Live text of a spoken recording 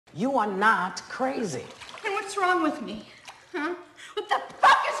You are not crazy. And what's wrong with me? Huh? What the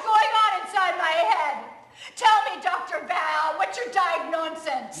fuck is going on inside my head? Tell me, Dr. Val, what's your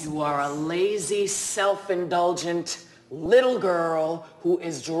diagnonsense? You are a lazy, self-indulgent little girl who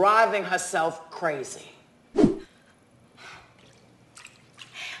is driving herself crazy. Is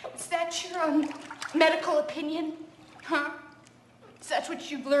that your medical opinion? Huh? Is that what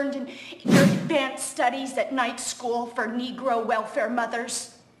you've learned in your advanced studies at night school for Negro welfare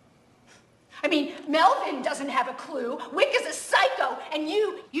mothers? I mean, Melvin doesn't have a clue. Wick is a psycho, and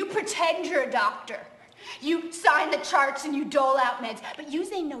you pretend you're a doctor. You sign the charts and you dole out meds, but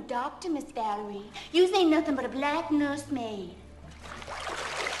yous ain't no doctor, Miss Valerie. Yous ain't nothing but a black nursemaid.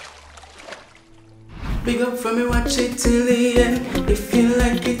 Big up from me, watch it till the end. If you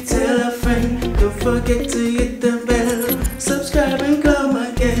like it, tell a friend. Don't forget to hit the bell. Subscribe and come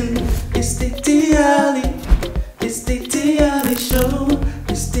again. It's the DIHALLI. It's the DIHALLI show.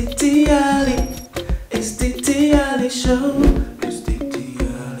 It's the DIHALLI. It's the DIHALLI show.